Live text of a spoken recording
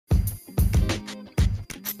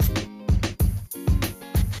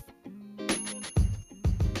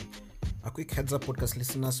quick heads up, podcast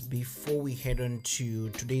listeners, before we head on to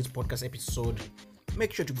today's podcast episode,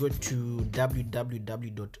 make sure to go to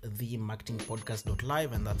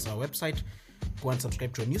www.themarketingpodcast.live, and that's our website. Go and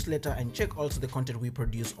subscribe to our newsletter and check also the content we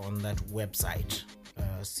produce on that website.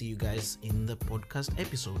 See you guys in the podcast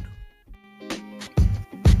episode.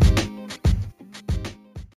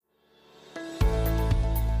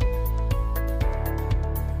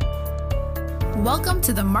 Welcome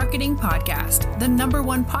to the Marketing Podcast, the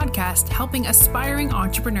 #1 podcast helping aspiring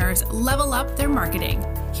entrepreneurs level up their marketing.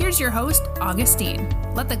 Here's your host, Augustine.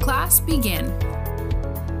 Let the class begin.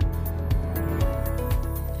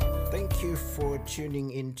 Thank you for tuning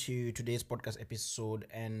into today's podcast episode.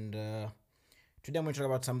 And today I'm going to talk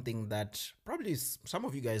about something that probably some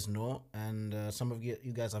of you guys know and some of you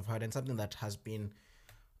guys have heard, and something that has been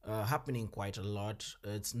happening quite a lot.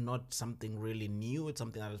 It's not something really new. It's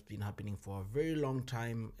something that has been happening for a very long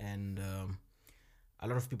time, and a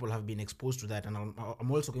lot of people have been exposed to that. And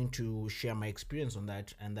I'm also going to share my experience on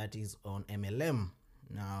that, and that is on MLM.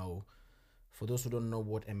 Now, for those who don't know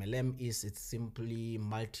what MLM is, it's simply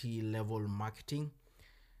multi-level marketing,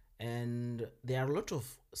 and there are a lot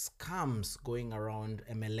of scams going around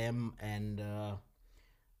MLM, and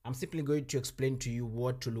I'm simply going to explain to you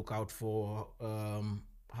what to look out for,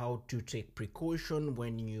 how to take precaution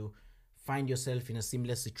when you find yourself in a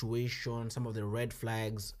similar situation, some of the red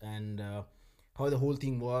flags, and how the whole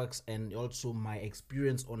thing works, and also my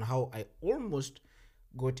experience on how I almost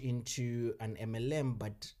got into an MLM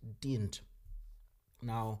but didn't.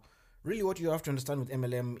 Now, really what you have to understand with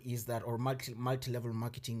MLM is that, or multi-level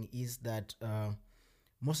marketing, is that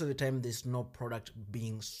most of the time there's no product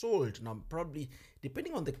being sold. Now, probably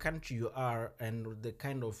depending on the country you are and the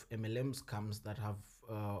kind of MLM scams that have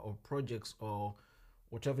or projects or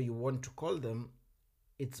whatever you want to call them,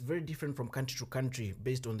 it's very different from country to country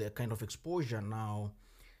based on the kind of exposure. Now,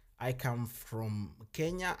 I come from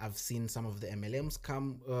Kenya. I've seen some of the MLM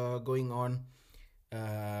scam going on.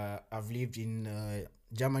 I've lived in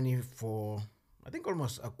Germany for I think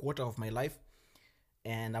almost a quarter of my life,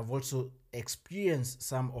 and I've also experienced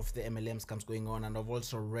some of the MLM scams going on, and I've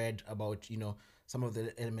also read about some of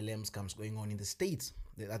the MLM scams going on in the States.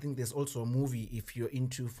 I think there's also a movie, if you're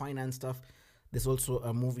into finance stuff, there's also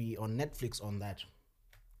a movie on Netflix on that.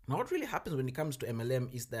 Now, what really happens when it comes to MLM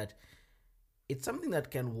is that it's something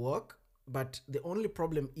that can work, but the only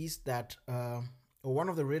problem is that one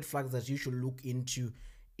of the red flags that you should look into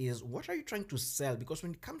is, what are you trying to sell? Because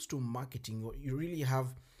when it comes to marketing, you really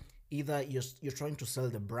have either you're trying to sell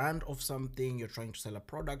the brand of something, you're trying to sell a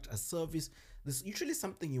product, a service. There's usually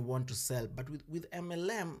something you want to sell, but with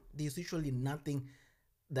MLM, there's usually nothing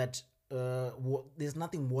that there's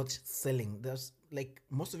nothing worth selling. There's like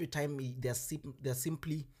most of the time they're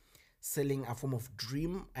simply selling a form of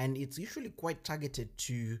dream, and it's usually quite targeted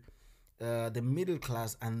to the middle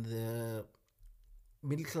class and the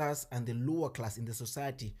lower class in the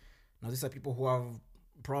society. Now, these are people who have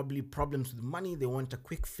probably problems with money. They want a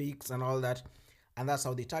quick fix and all that, and that's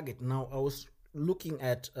how they target. Now, I was looking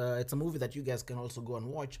at it's a movie that you guys can also go and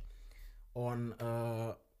watch on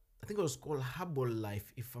I think it was called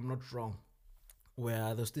Herbalife, if I'm not wrong,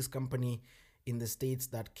 where there's this company in the States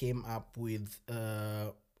that came up with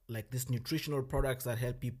like this nutritional products that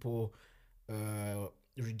help people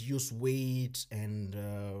reduce weight and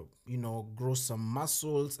grow some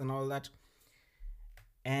muscles and all that.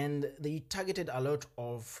 And they targeted a lot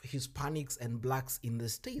of Hispanics and blacks in the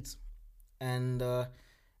States, and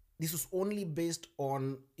this was only based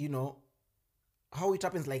on how it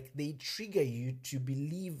happens. Like, they trigger you to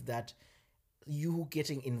believe that you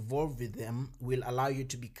getting involved with them will allow you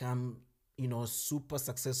to become super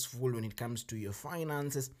successful when it comes to your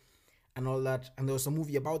finances and all that. And there was a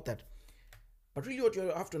movie about that. But really what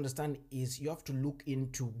you have to understand is you have to look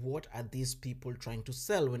into what are these people trying to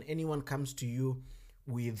sell. When anyone comes to you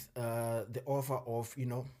with the offer of,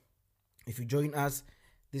 if you join us,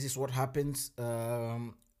 this is what happens.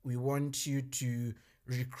 We want you to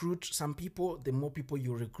recruit some people. The more people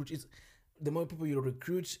you recruit,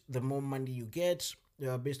 the more money you get,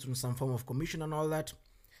 based on some form of commission and all that.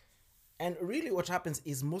 And really what happens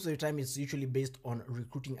is most of the time it's usually based on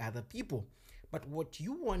recruiting other people. But what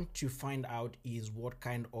you want to find out is what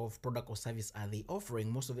kind of product or service are they offering.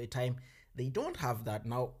 Most of the time they don't have that.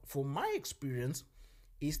 Now, for my experience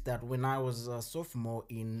is that when I was a sophomore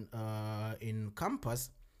in campus,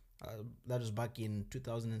 that was back in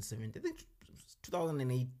 2017, I think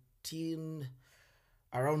 2018,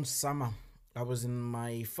 around summer, I was in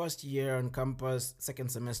my first year on campus,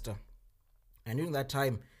 second semester. And during that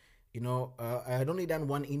time, I had only done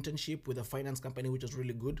one internship with a finance company, which was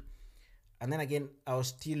really good. And then again, I was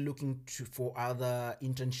still looking for other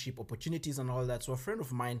internship opportunities and all that. So a friend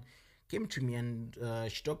of mine came to me and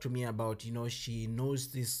she talked to me about, she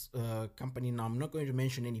knows this company. Now, I'm not going to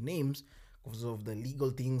mention any names because of the legal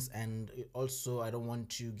things, and also I don't want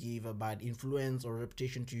to give a bad influence or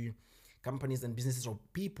reputation to companies and businesses or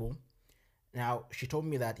people. Now, she told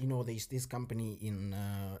me that there's this company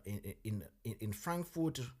in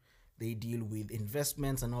Frankfurt. They deal with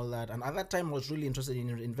investments and all that. And at that time, I was really interested in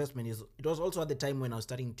investment. It was also at the time when I was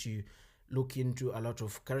starting to look into a lot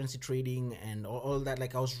of currency trading and all that.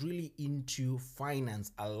 Like, I was really into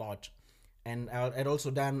finance a lot, and I'd also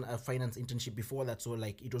done a finance internship before that. So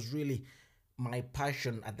like, it was really my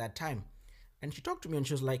passion at that time. And she talked to me and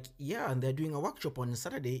she was like, yeah, and they're doing a workshop on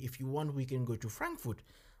Saturday. If you want, we can go to Frankfurt.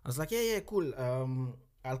 I was like, yeah, cool.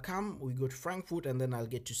 I'll come. We go to Frankfurt and then I'll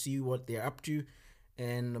get to see what they're up to.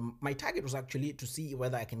 And my target was actually to see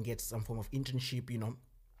whether I can get some form of internship,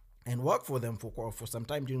 and work for them for some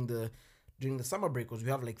time during the summer break, because we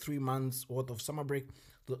have like 3 months worth of summer break.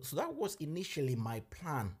 So that was initially my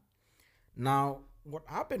plan. Now, what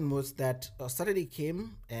happened was that Saturday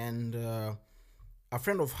came, and a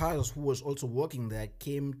friend of hers who was also working there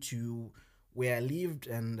came to where I lived,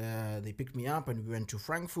 and they picked me up and we went to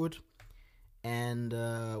Frankfurt. And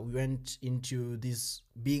we went into this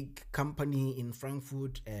big company in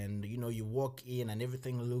Frankfurt, and you walk in and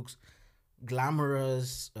everything looks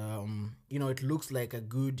glamorous. It looks like a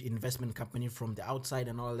good investment company from the outside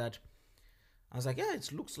and all that. I was like, yeah,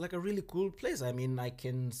 it looks like a really cool place. I mean, I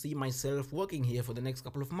can see myself working here for the next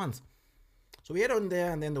couple of months. So we head on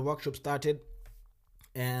there, and then the workshop started.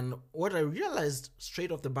 And what I realized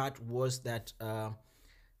straight off the bat was that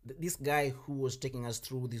this guy who was taking us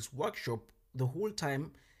through this workshop, the whole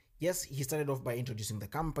time, yes, he started off by introducing the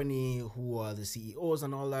company, who are the CEOs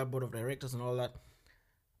and all that, board of directors and all that.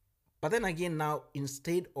 But then again, now,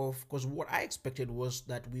 instead of, because what I expected was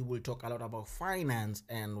that we will talk a lot about finance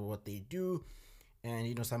and what they do,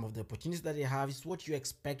 and some of the opportunities that they have. Is what you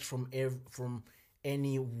expect from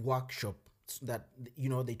any workshop, that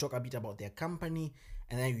they talk a bit about their company,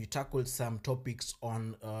 and then you tackle some topics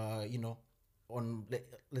on on,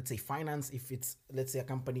 let's say, finance, if it's, let's say, a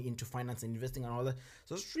company into finance and investing and all that.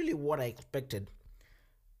 So it's really what I expected.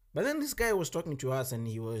 But then this guy was talking to us, and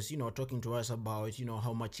he was talking to us about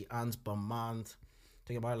how much he earns per month,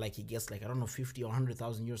 talking about like he gets like, I don't know, 50 or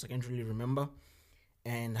 100,000 euros, I can't really remember,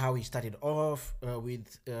 and how he started off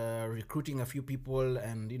with recruiting a few people,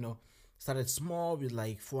 and started small with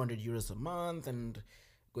like 400 euros a month and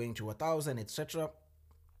going to 1,000, etc.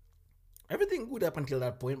 Everything good up until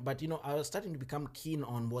that point, but I was starting to become keen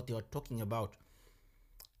on what they were talking about.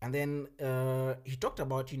 And then he talked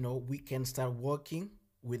about we can start working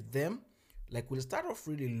with them. Like, we'll start off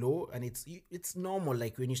really low, and it's normal,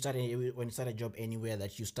 like when you start a job anywhere,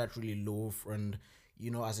 that you start really low, and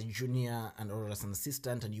as a junior or as an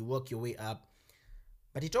assistant, and you work your way up.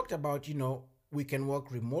 But he talked about we can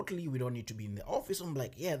work remotely, we don't need to be in the office. I'm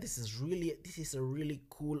like, yeah, this is a really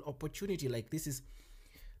cool opportunity. Like, this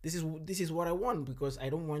is what I want, because I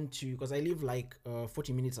don't want to, because I live like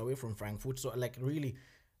 40 minutes away from Frankfurt. So like, really,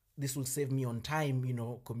 this will save me on time,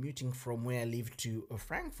 commuting from where I live to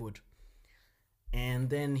Frankfurt. And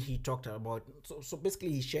then he talked about, so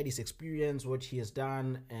basically he shared his experience, what he has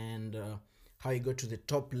done, and how he got to the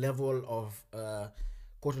top level of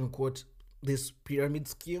quote unquote this pyramid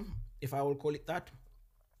scheme, if I will call it that.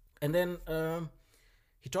 And then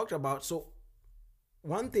he talked about, so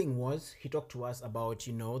one thing was, he talked to us about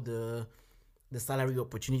the salary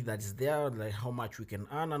opportunity that is there, like how much we can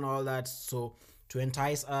earn and all that, so to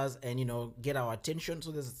entice us and get our attention.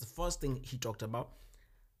 So this is the first thing he talked about.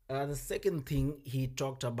 The second thing he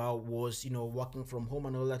talked about was working from home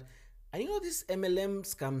and all that. And these MLM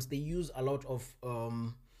scams, they use a lot of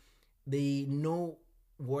they know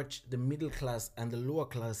what the middle class and the lower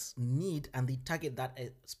class need, and they target that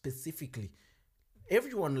specifically.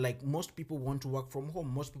 Everyone, like, most people want to work from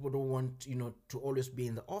home. Most people don't want to always be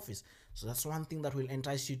in the office. So that's one thing that will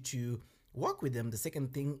entice you to work with them. The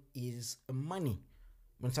second thing is money.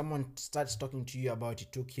 When someone starts talking to you about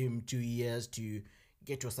it took him 2 years to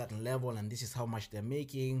get to a certain level, and this is how much they're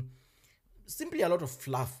making, simply a lot of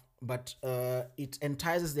fluff, but it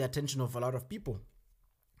entices the attention of a lot of people.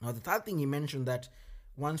 Now, the third thing he mentioned, that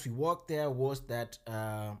once we worked there, was that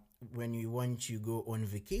when you want to go on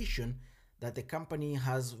vacation, that the company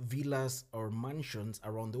has villas or mansions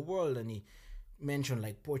around the world, and he mentioned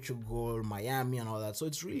like Portugal, Miami, and all that. So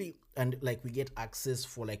it's really, and like, we get access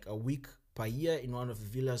for like a week per year in one of the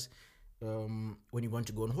villas when you want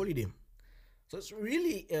to go on holiday. So it's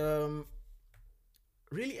really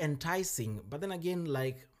really enticing. But then again,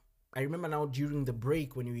 like, I remember now during the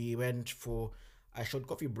break when we went for a short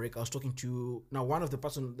coffee break, I was talking to now one of the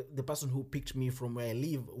person who picked me from where I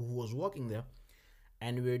live, who was working there,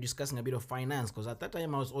 and we were discussing a bit of finance because at that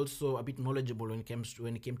time I was also a bit knowledgeable when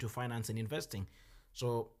it came to finance and investing.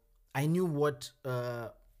 So I knew what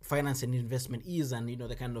finance and investment is, and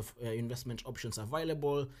the kind of investment options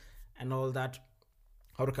available, and all that.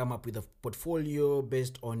 How to come up with a portfolio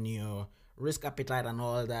based on your risk appetite and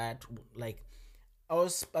all that. Like I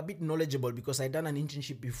was a bit knowledgeable because I'd done an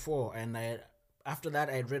internship before, and after that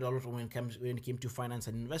I read a lot when it came to finance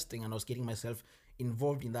and investing, and I was getting myself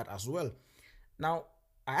involved in that as well. Now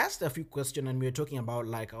I asked a few questions, and we were talking about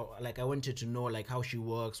like I wanted to know like how she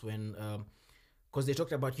works when because they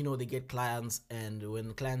talked about they get clients, and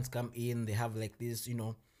when clients come in they have like this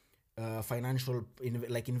financial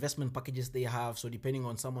like investment packages they have. So depending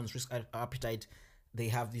on someone's risk appetite, they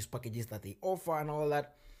have these packages that they offer and all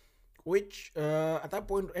that, which at that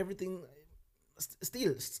point everything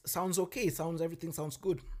still sounds okay, everything sounds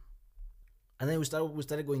good. And then we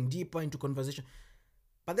started going deeper into conversation,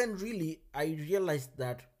 but then really I realized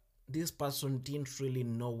that this person didn't really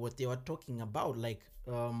know what they were talking about. Like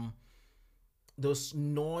there's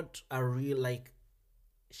not a real, like,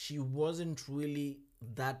 she wasn't really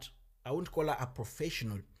that, I wouldn't call her a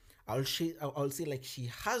professional. I'll say like she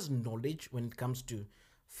has knowledge when it comes to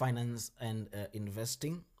finance and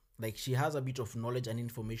investing. Like she has a bit of knowledge and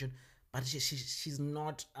information, but she's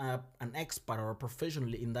not an expert or a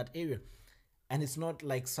professional in that area. And it's not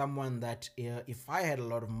like someone that if I had a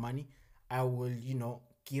lot of money, I will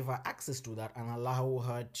give her access to that and allow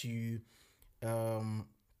her to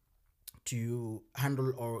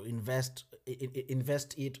handle or invest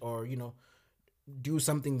it, or do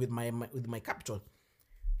something with my capital.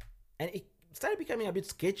 And it started becoming a bit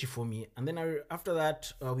sketchy for me. And then after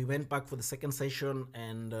that we went back for the second session,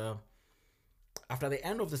 and after the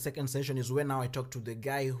end of the second session is when now I talked to the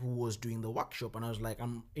guy who was doing the workshop, and I was like,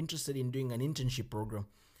 I'm interested in doing an internship program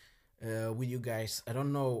with you guys. I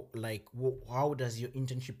don't know, like, how does your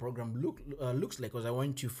internship program looks like? Because I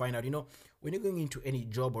want to find out, when you're going into any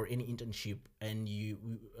job or any internship, and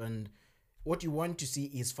what you want to see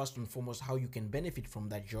is first and foremost how you can benefit from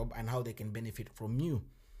that job and how they can benefit from you.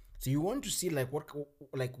 So you want to see what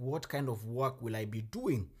kind of work will I be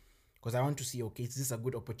doing, because I want to see, okay, is this a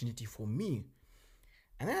good opportunity for me?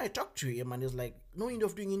 And then I talked to him, and he was like, no need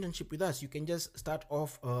of doing internship with us. You can just start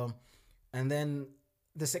off. And then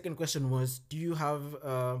the second question was, do you have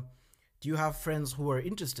friends who are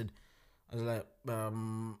interested? I was like,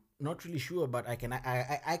 not really sure, but I can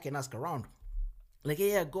ask around. Like,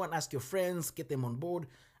 yeah, go and ask your friends, get them on board.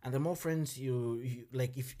 And the more friends you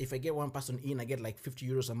like, if I get one person in, I get like 50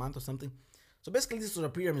 euros a month or something. So basically this was a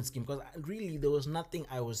pyramid scheme, because really there was nothing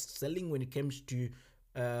I was selling when it comes to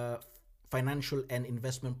financial and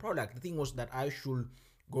investment product. The thing was that I should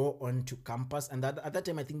go on to campus, and at that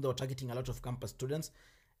time I think they were targeting a lot of campus students,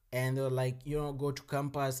 and they were like, go to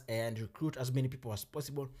campus and recruit as many people as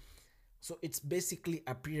possible. So it's basically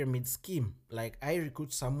a pyramid scheme. Like I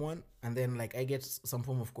recruit someone, and then like I get some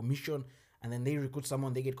form of commission, and then they recruit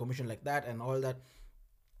someone, they get commission, like that and all that.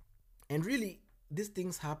 And really these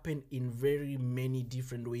things happen in very many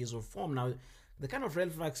different ways or form. Now the kind of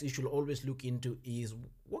red flags you should always look into is,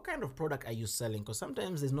 what kind of product are you selling? Because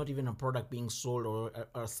sometimes there's not even a product being sold, or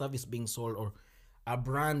a service being sold, or a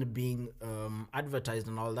brand being advertised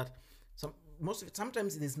and all that.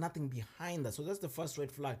 Sometimes there's nothing behind that. So that's the first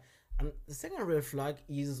red flag. And the second red flag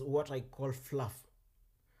is what I call fluff.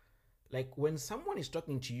 Like when someone is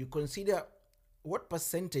talking to you, consider what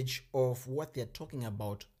percentage of what they're talking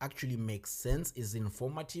about actually makes sense, is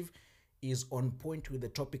informative, is on point with the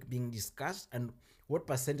topic being discussed, and what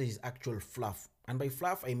percentage is actual fluff. And by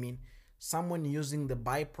fluff I mean someone using the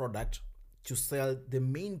byproduct to sell the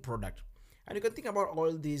main product. And you can think about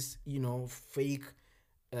all these fake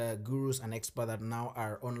gurus and experts that now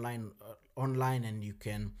are online, and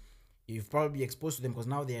you've probably exposed to them, because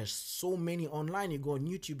now there are so many online. You go on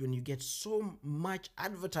YouTube and you get so much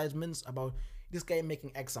advertisements about this guy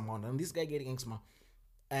making X amount and this guy getting X amount.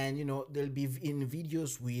 And they'll be in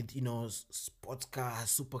videos with sports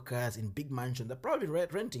cars, supercars in big mansions. They're probably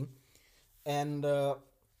renting, and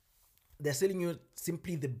they're selling you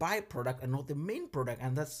simply the byproduct and not the main product.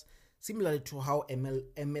 And that's similar to how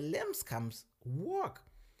MLM scams work.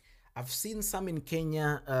 I've seen some in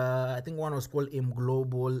Kenya. I think one was called M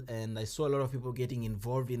Global, and I saw a lot of people getting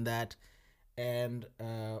involved in that. And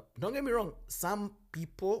don't get me wrong, some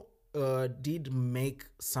people did make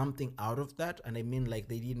something out of that, and I mean like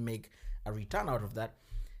they did make a return out of that.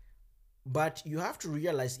 But you have to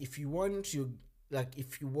realize, if you want to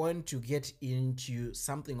get into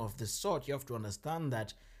something of the sort, you have to understand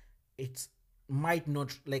that it might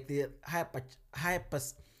not, like the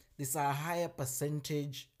there's a higher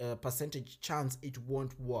percentage chance it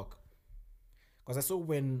won't work. Because I saw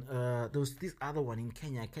when there was this other one in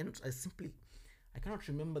Kenya, I cannot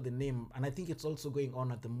remember the name, and I think it's also going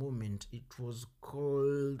on at the moment. It was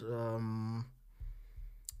called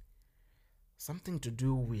something to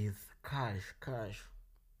do with cash.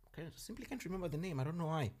 Simply can't remember the name. I don't know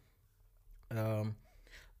why.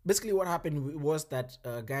 Basically, what happened was that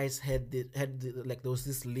guys had like there was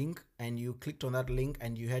this link, and you clicked on that link,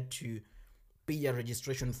 and you had to pay a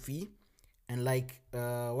registration fee. And like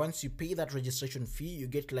once you pay that registration fee, you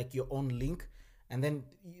get like your own link, and then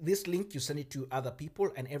this link you send it to other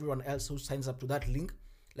people, and everyone else who signs up to that link,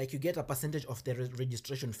 like you get a percentage of the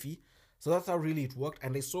registration fee. So that's how really it worked.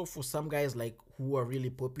 And I saw for some guys like who are really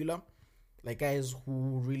popular, like guys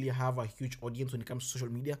who really have a huge audience when it comes to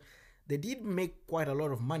social media, they did make quite a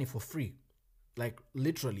lot of money for free, like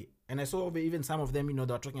literally. And I saw even some of them,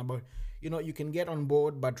 they're talking about, you can get on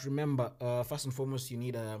board, but remember, first and foremost, you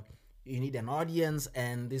need an audience,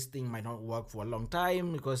 and this thing might not work for a long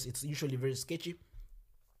time because it's usually very sketchy.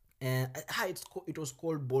 And it was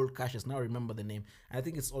called Bold Cashes. Now I remember the name. I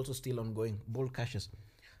think it's also still ongoing, Bold Cashes.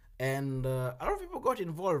 And a lot of people got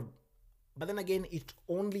involved, but then again, it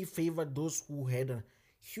only favored those who had a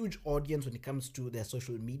huge audience when it comes to their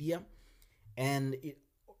social media, and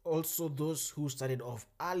also those who started off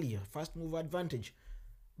earlier, first mover advantage.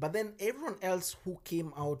 But then everyone else who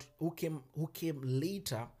came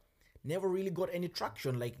later never really got any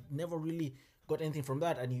traction, like never really got anything from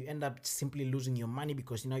that, and you end up simply losing your money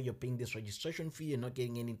because you're paying this registration fee, you're not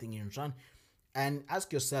getting anything in return. And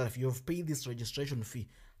ask yourself, you've paid this registration fee,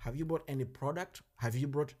 have you bought any product? Have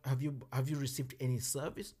you received any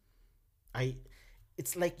service?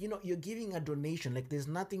 It's like, you're giving a donation, like there's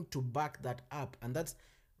nothing to back that up. And that's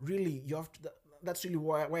really, that's really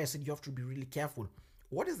why I said you have to be really careful.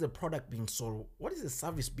 What is the product being sold? What is the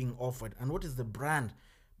service being offered? And what is the brand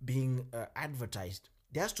being advertised?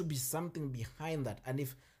 There has to be something behind that. And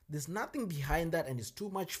if there's nothing behind that, and it's too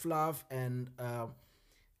much fluff, and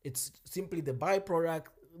it's simply the byproduct,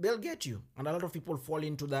 they'll get you. And a lot of people fall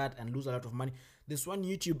into that and lose a lot of money. This one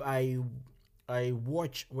YouTube I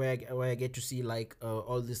watch where I get to see like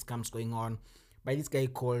all these scams going on by this guy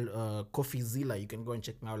called CoffeeZilla. You can go and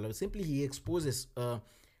check him out. Simply, he exposes a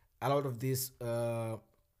lot of these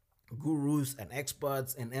gurus and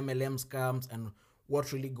experts and MLM scams and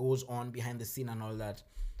what really goes on behind the scene and all that.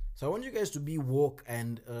 So I want you guys to be woke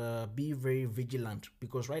and be very vigilant,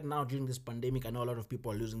 because right now during this pandemic, I know a lot of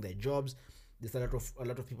people are losing their jobs. There's a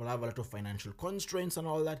lot of people have a lot of financial constraints and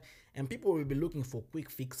all that, and people will be looking for quick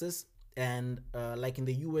fixes. And like in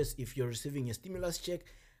the US, if you're receiving a stimulus check,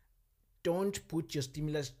 don't put your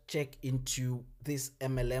stimulus check into these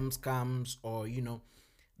MLM scams, or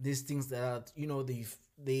these things that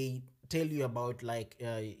they tell you about, like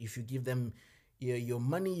if you give them your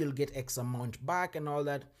money, you'll get X amount back and all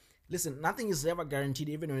that. Listen, nothing is ever guaranteed,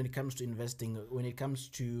 even when it comes to investing. When it comes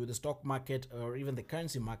to the stock market or even the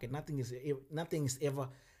currency market, nothing is ever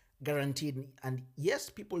guaranteed. And yes,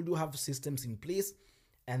 people do have systems in place,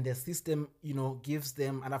 and their system, gives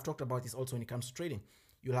them, and I've talked about this also when it comes to trading.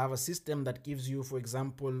 You'll have a system that gives you, for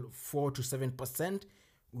example, 4 to 7%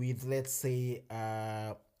 with, let's say,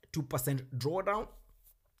 2% drawdown.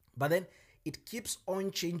 But then it keeps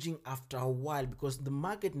on changing after a while, because the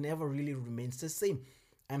market never really remains the same.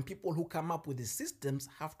 And people who come up with the systems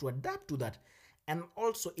have to adapt to that. And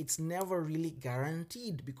also, it's never really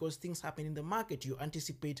guaranteed, because things happen in the market. You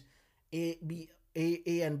anticipate A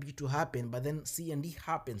and B to happen, but then C and D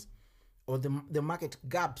happens. Or the market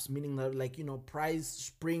gaps, meaning that price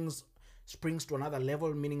springs to another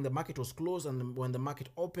level, meaning the market was closed, and when the market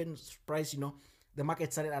opens, price, the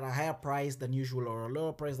market started at a higher price than usual or a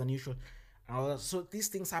lower price than usual. So these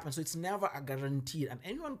things happen. So it's never a guarantee. And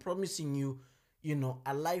anyone promising you,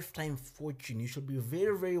 a lifetime fortune, you should be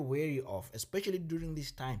very, very wary of, especially during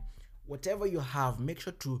this time. Whatever you have, make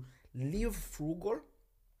sure to live frugal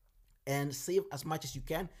and save as much as you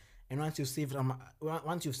can. And once you've saved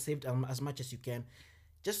as much as you can,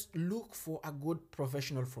 just look for a good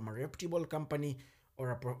professional from a reputable company,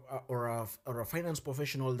 or a finance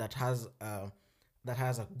professional that has a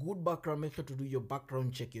good background. Make sure to do your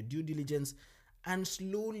background check, your due diligence, and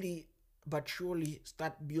slowly but surely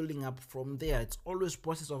start building up from there. It's always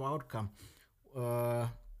process of outcome,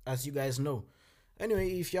 as you guys know.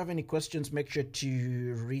 Anyway, if you have any questions, make sure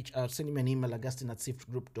to reach out. Send me an email,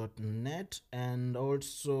 augustine@swiftgroup.net. And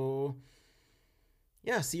also,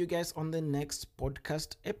 see you guys on the next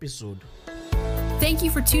podcast episode. Thank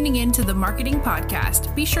you for tuning in to the Marketing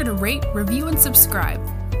Podcast. Be sure to rate, review, and subscribe.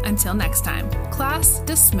 Until next time, class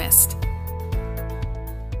dismissed.